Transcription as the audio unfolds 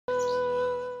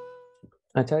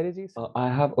Acharya ji, I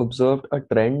have observed a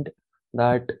trend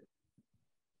that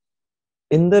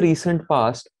in the recent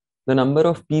past, the number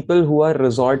of people who are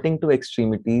resorting to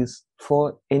extremities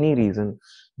for any reason,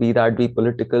 be that be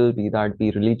political, be that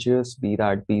be religious, be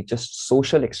that be just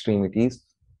social extremities,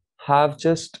 have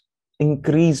just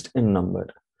increased in number.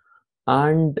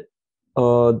 And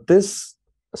this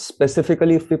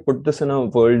specifically, if we put this in a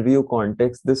worldview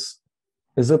context, this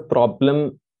is a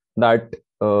problem that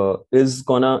is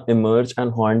gonna emerge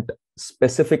and haunt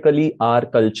specifically our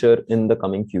culture in the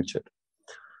coming future.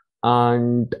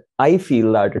 And I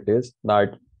feel that it is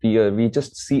that we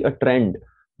just see a trend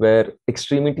where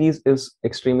extremity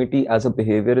as a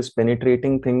behavior is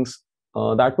penetrating things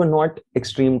that were not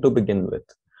extreme to begin with,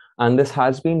 and this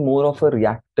has been more of a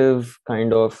reactive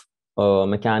kind of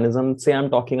mechanism. Say I'm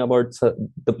talking about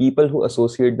the people who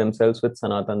associate themselves with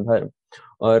Sanatan Dharma,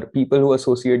 or people who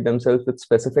associate themselves with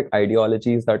specific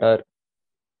ideologies that are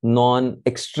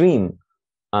non-extreme,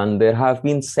 and there have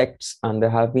been sects and there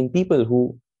have been people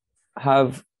who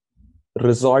have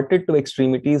resorted to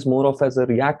extremities more of as a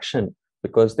reaction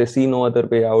because they see no other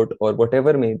way out, or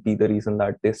whatever may be the reason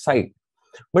that they cite.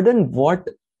 But then what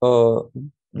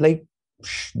like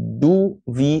do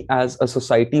we as a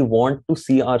society want to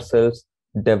see ourselves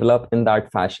develop in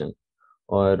that fashion,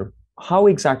 or how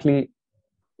exactly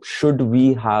should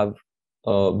we have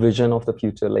a vision of the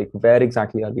future? Like, where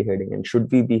exactly are we heading, and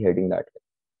should we be heading that way?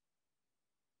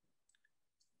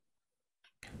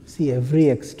 See, every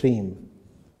extreme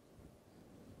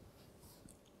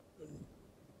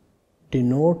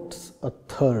denotes a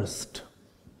thirst.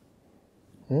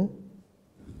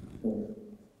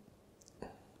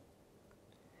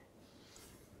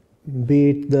 Be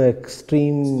it the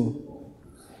extreme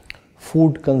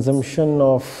food consumption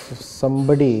of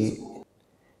somebody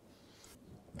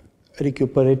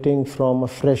recuperating from a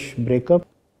fresh breakup,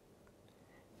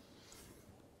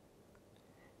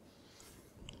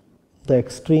 the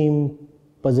extreme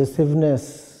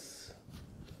possessiveness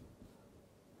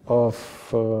of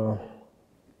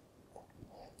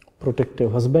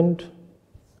protective husband,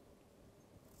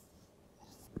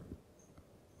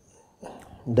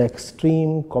 the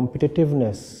extreme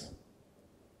competitiveness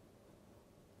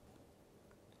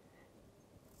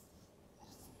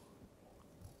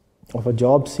of a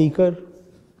job seeker,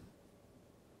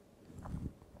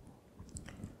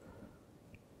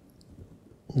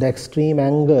 the extreme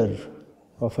anger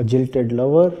of a jilted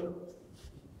lover,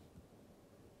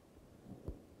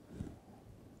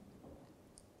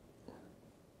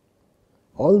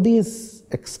 all these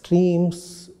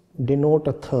extremes denote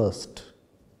a thirst.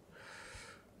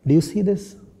 Do you see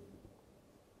this?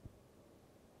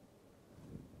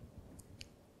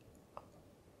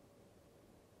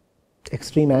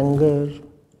 Extreme anger,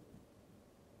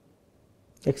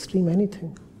 extreme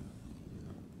anything.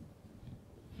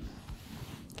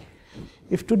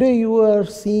 If today you are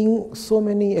seeing so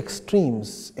many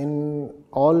extremes in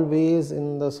all ways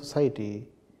in the society,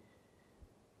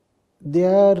 they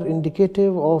are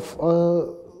indicative of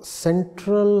a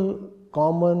central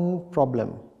common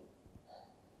problem.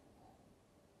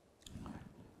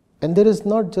 And there is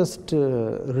not just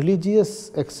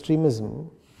religious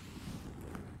extremism.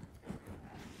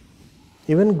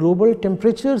 Even global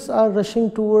temperatures are rushing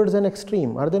towards an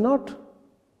extreme, are they not?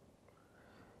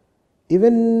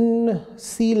 Even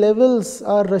sea levels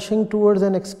are rushing towards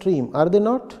an extreme, are they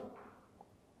not?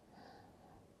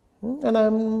 And I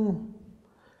am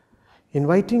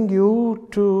inviting you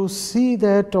to see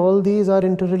that all these are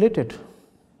interrelated.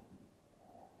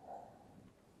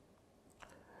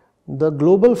 The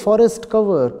global forest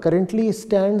cover currently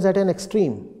stands at an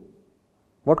extreme.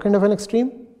 What kind of an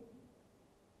extreme?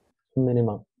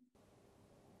 Minimum.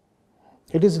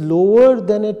 It is lower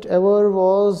than it ever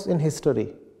was in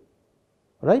history,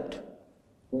 right?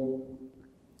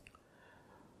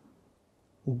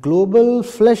 Global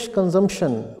flesh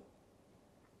consumption,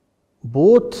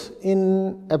 both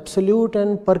in absolute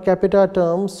and per capita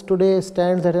terms, today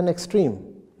stands at an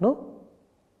extreme, no?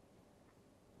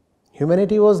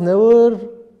 Humanity was never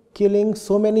killing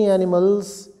so many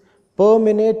animals per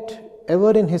minute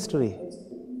ever in history.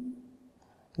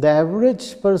 The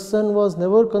average person was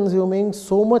never consuming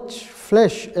so much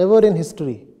flesh ever in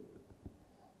history.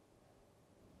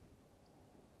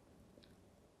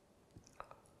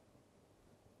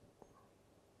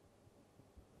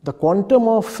 The quantum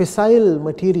of fissile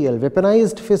material,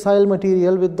 weaponized fissile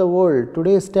material with the world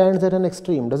today stands at an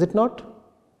extreme, does it not?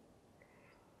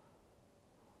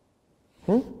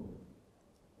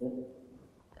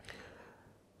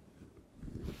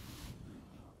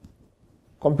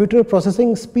 Computer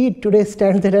processing speed today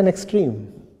stands at an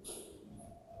extreme,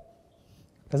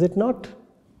 does it not?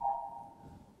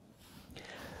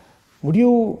 Would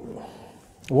you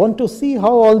want to see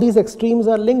how all these extremes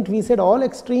are linked? We said all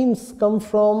extremes come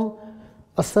from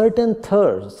a certain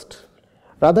thirst,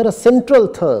 rather a central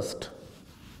thirst.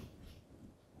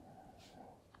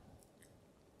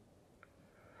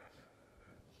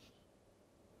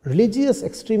 Religious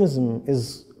extremism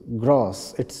is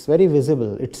gross, it's very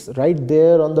visible, it's right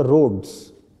there on the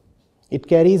roads. It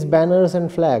carries banners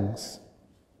and flags.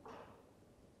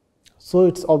 So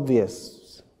it's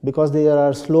obvious, because there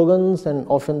are slogans and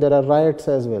often there are riots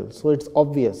as well. So it's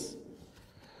obvious.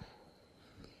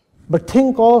 But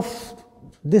think of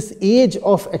this age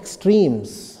of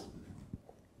extremes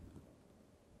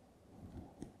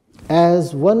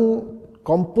as one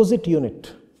composite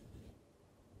unit.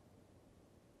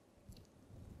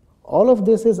 All of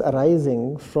this is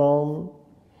arising from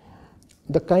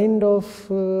the kind of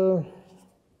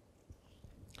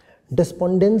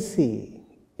despondency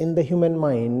in the human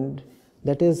mind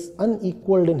that is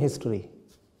unequaled in history.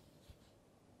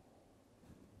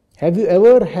 Have you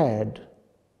ever had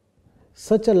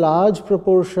such a large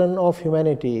proportion of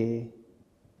humanity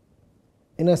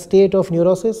in a state of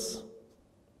neurosis?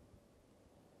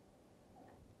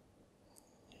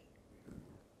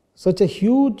 Such a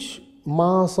huge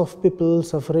mass of people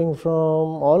suffering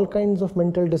from all kinds of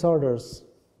mental disorders.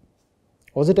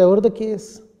 Was it ever the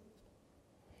case?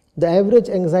 The average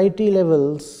anxiety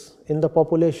levels in the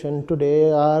population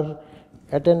today are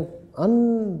at an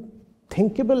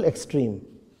unthinkable extreme.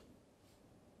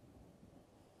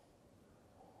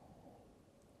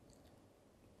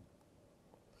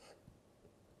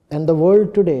 And the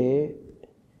world today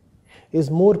is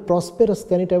more prosperous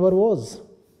than it ever was.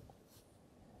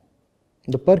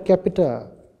 The per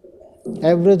capita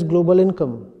average global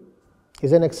income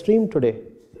is an extreme today.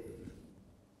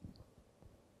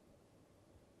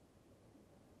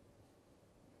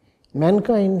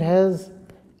 Mankind has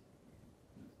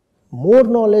more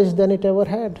knowledge than it ever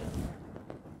had.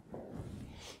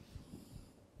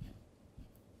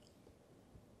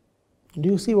 Do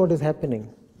you see what is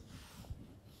happening?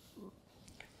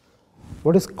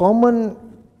 What is common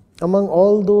among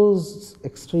all those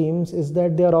extremes is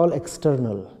that they are all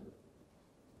external.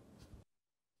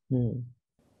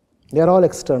 They are all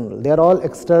external. They are all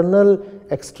external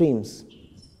extremes.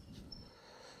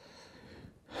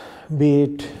 Be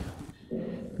it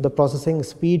the processing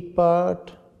speed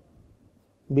part,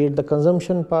 be it the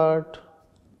consumption part,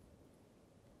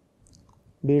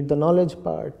 be it the knowledge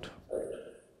part.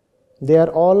 They are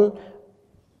all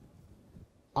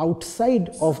outside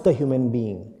of the human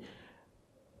being.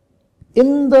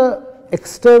 In the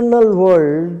external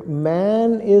world,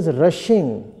 man is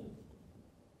rushing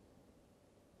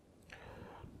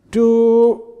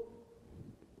to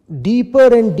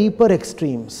deeper and deeper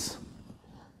extremes.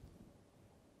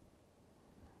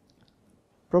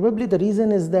 Probably the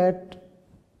reason is that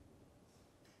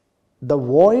the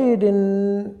void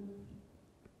in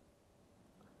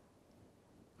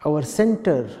our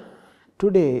center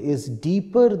today is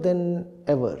deeper than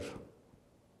ever.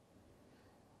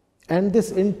 And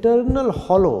this internal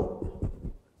hollow,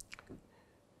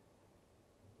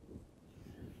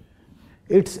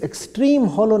 its extreme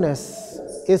hollowness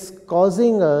is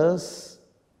causing us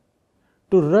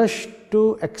to rush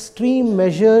to extreme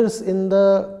measures in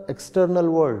the external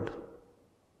world.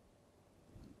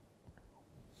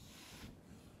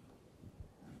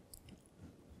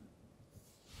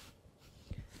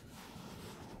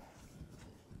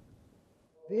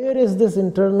 Where is this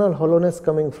internal hollowness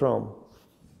coming from?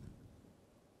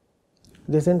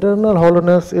 This internal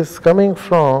hollowness is coming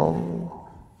from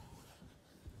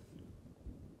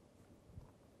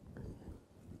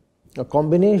a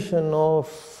combination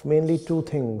of mainly two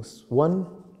things. One,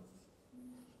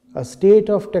 a state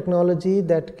of technology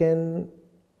that can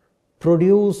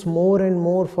produce more and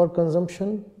more for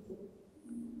consumption,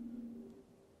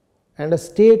 and a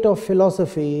state of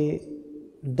philosophy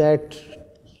that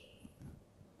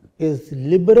is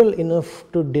liberal enough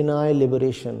to deny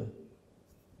liberation.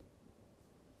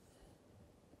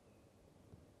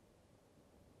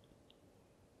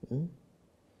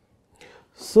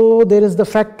 So there is the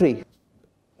factory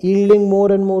yielding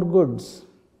more and more goods,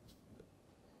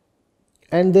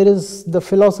 and there is the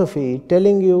philosophy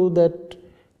telling you that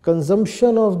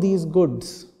consumption of these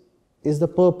goods is the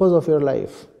purpose of your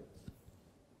life.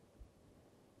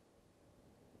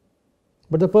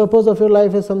 But the purpose of your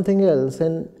life is something else,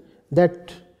 and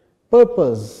that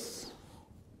purpose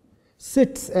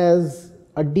sits as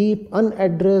a deep,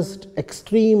 unaddressed,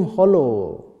 extreme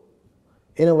hollow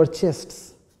in our chests.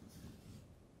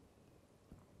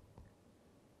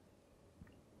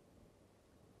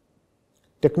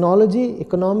 Technology,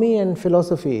 economy, and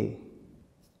philosophy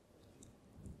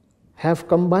have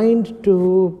combined to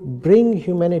bring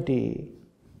humanity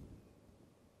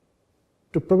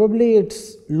to probably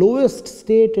its lowest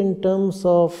state in terms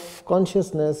of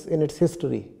consciousness in its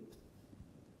history.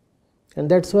 And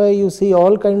that's why you see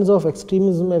all kinds of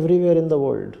extremism everywhere in the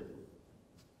world.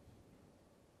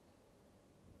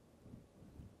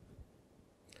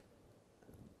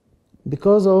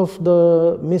 Because of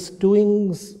the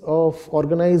misdoings of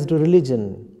organized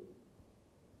religion,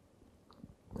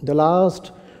 the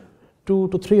last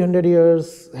 200 to 300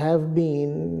 years have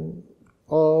been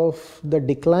of the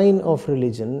decline of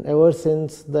religion ever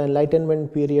since the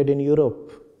Enlightenment period in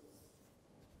Europe.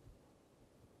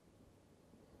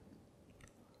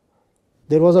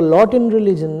 There was a lot in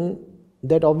religion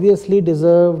that obviously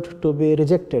deserved to be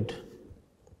rejected.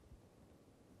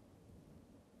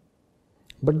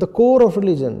 But the core of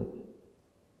religion,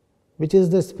 which is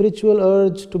the spiritual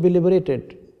urge to be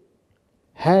liberated,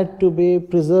 had to be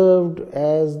preserved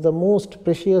as the most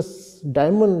precious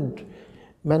diamond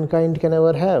mankind can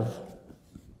ever have.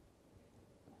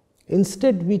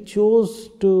 Instead, we chose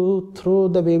to throw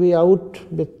the baby out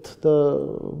with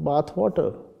the bath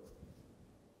water.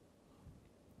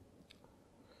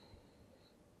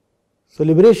 So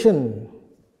liberation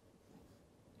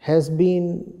has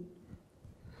been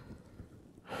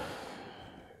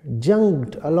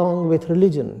junked along with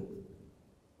religion,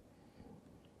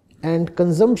 and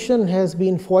consumption has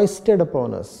been foisted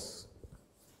upon us,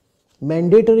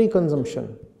 mandatory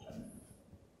consumption.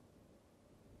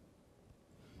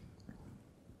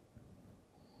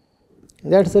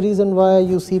 That's the reason why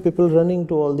you see people running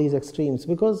to all these extremes,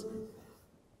 because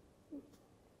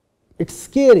it's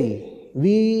scary.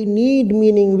 We need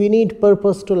meaning, we need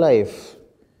purpose to life.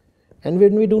 And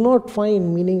when we do not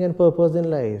find meaning and purpose in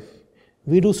life,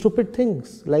 we do stupid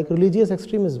things like religious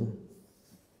extremism,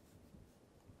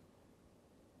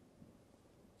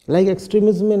 like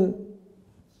extremism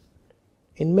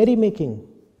in merrymaking.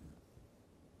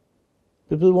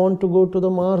 People want to go to the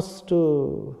Mars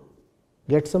to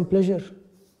get some pleasure.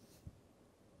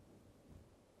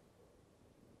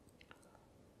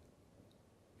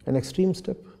 An extreme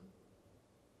step.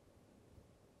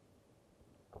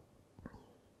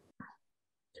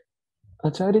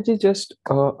 Acharya ji, just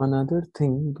another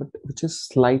thing, but which is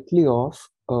slightly off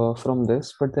from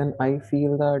this, but then I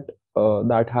feel that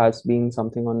that has been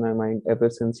something on my mind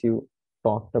ever since you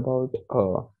talked about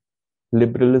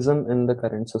liberalism in the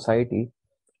current society,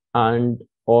 and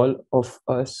all of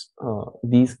us,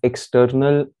 these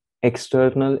external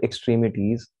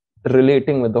extremities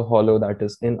relating with the hollow that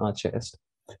is in our chest,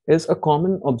 is a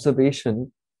common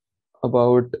observation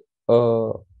about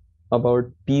uh, about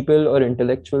people or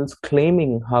intellectuals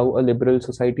claiming how a liberal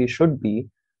society should be,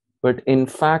 but in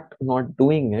fact not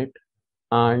doing it.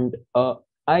 And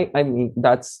I mean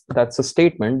that's a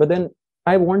statement, but then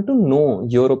I want to know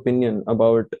your opinion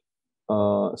about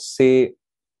say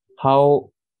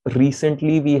how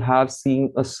recently we have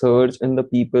seen a surge in the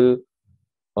people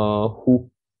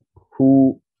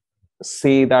who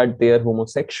say that they are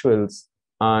homosexuals,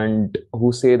 and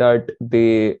who say that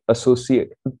they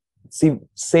associate, see,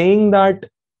 saying that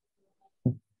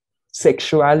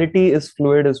sexuality is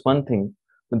fluid is one thing,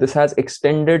 but this has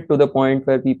extended to the point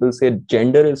where people say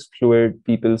gender is fluid.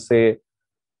 People say,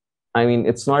 I mean,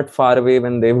 it's not far away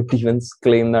when they would even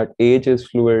claim that age is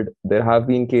fluid. There have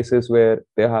been cases where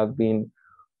there have been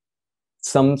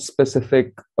some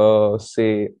specific,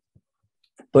 say,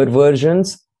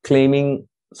 perversions claiming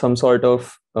some sort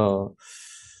of.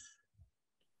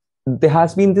 There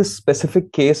has been this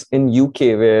specific case in UK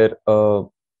where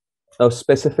a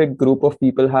specific group of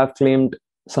people have claimed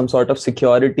some sort of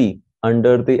security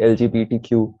under the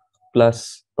LGBTQ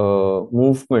plus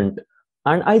movement.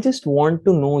 And I just want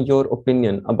to know your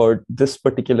opinion about this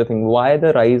particular thing. Why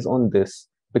the rise on this?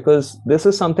 Because this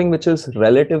is something which is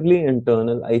relatively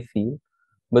internal, I feel.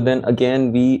 But then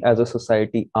again, we as a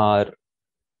society are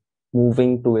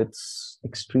moving to its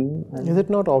extreme. Is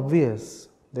it not obvious,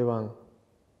 Devang?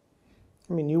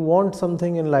 I mean, you want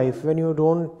something in life when you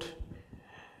don't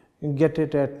get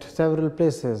it at several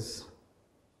places.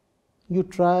 You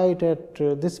try it at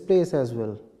this place as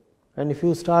well. And if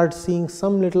you start seeing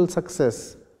some little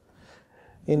success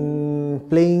in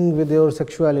playing with your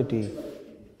sexuality,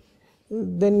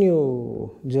 then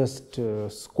you just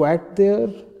squat there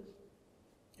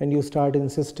and you start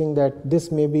insisting that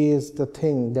this maybe is the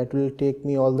thing that will take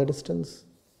me all the distance.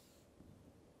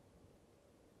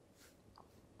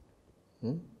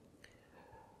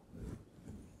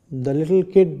 The little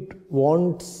kid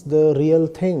wants the real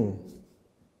thing.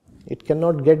 It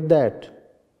cannot get that.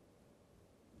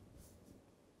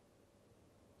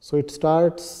 So it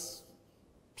starts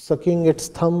sucking its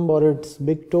thumb or its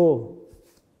big toe.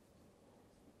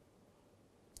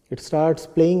 It starts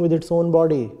playing with its own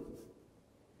body.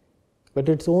 But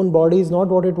its own body is not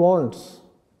what it wants.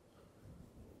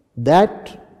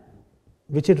 That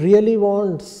which it really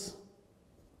wants,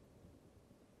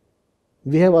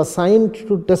 we have assigned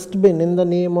to dustbin in the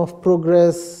name of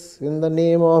progress, in the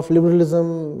name of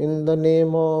liberalism, in the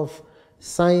name of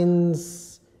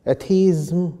science,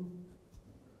 atheism,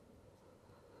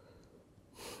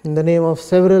 in the name of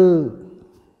several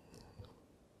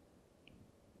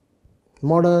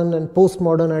modern and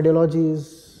postmodern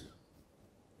ideologies.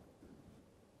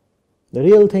 The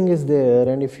real thing is there,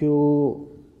 and if you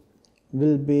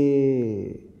will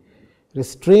be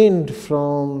restrained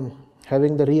from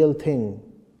having the real thing,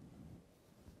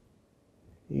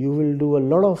 you will do a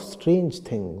lot of strange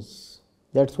things.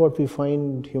 That's what we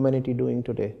find humanity doing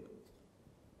today.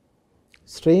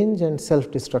 Strange and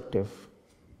self-destructive.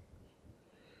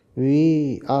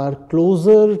 We are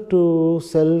closer to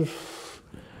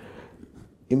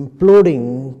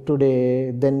self-imploding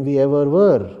today than we ever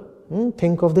were.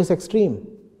 Think of this extreme.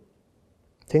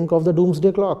 Think of the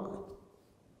doomsday clock.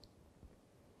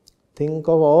 Think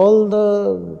of all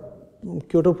the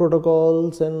Kyoto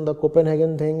protocols and the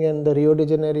Copenhagen thing and the Rio de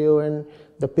Janeiro and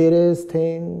the Paris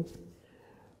thing.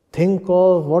 Think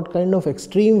of what kind of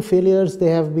extreme failures they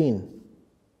have been.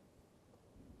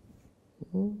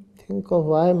 Think of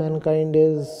why mankind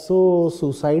is so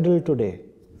suicidal today.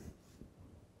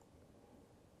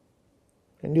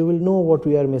 And you will know what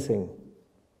we are missing.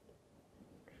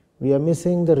 We are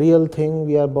missing the real thing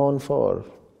we are born for.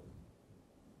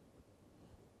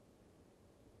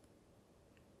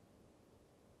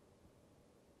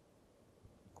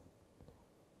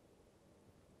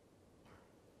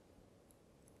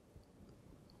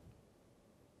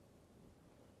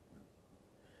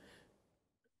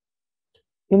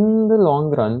 In the long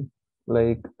run,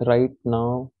 like right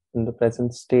now, in the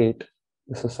present state,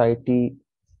 the society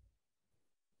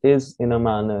is in a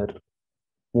manner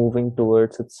moving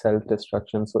towards its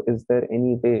self-destruction. So is there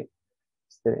any way,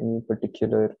 is there any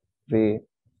particular way?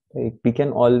 Like we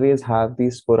can always have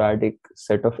these sporadic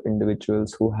set of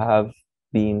individuals who have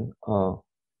been a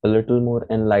little more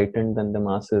enlightened than the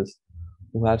masses,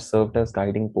 who have served as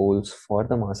guiding poles for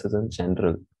the masses in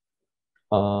general.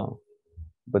 Uh,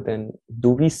 but then, do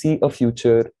we see a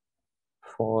future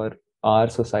for our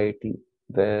society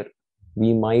where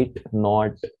we might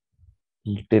not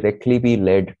directly be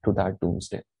led to that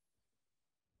doomsday?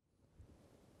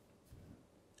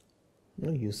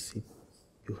 No, you see,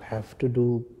 you have to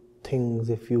do things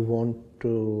if you want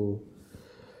to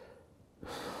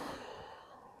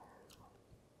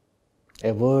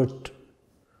avert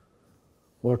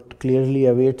what clearly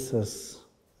awaits us.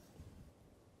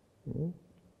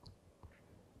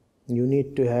 You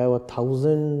need to have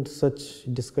 1,000 such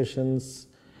discussions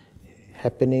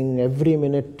happening every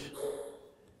minute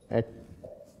at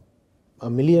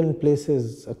 1,000,000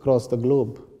 places across the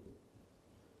globe.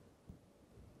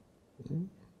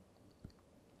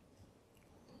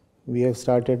 We have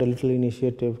started a little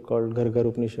initiative called Ghar Ghar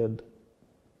Upanishad.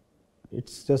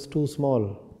 It's just too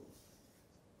small.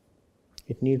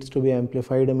 It needs to be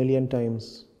amplified 1,000,000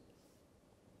 times.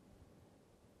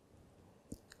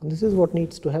 This is what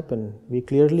needs to happen. We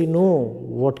clearly know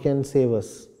what can save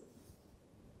us.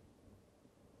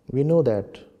 We know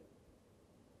that.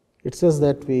 It's just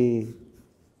that we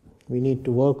need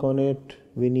to work on it.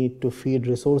 We need to feed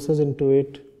resources into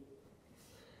it.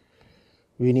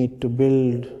 We need to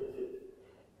build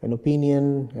an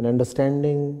opinion, an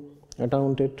understanding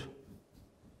around it.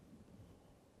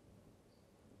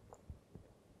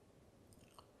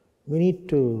 We need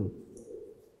to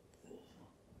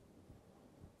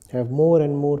have more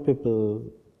and more people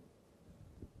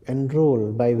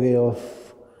enroll by way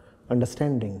of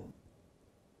understanding.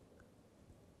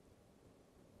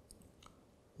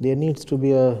 There needs to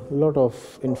be a lot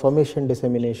of information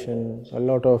dissemination, a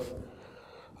lot of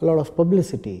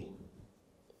publicity,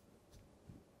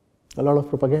 a lot of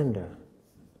propaganda.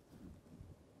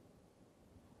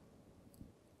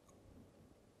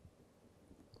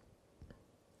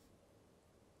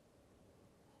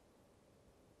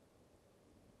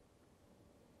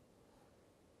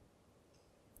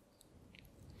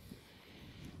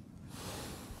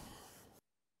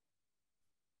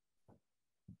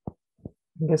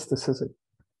 I guess this is it.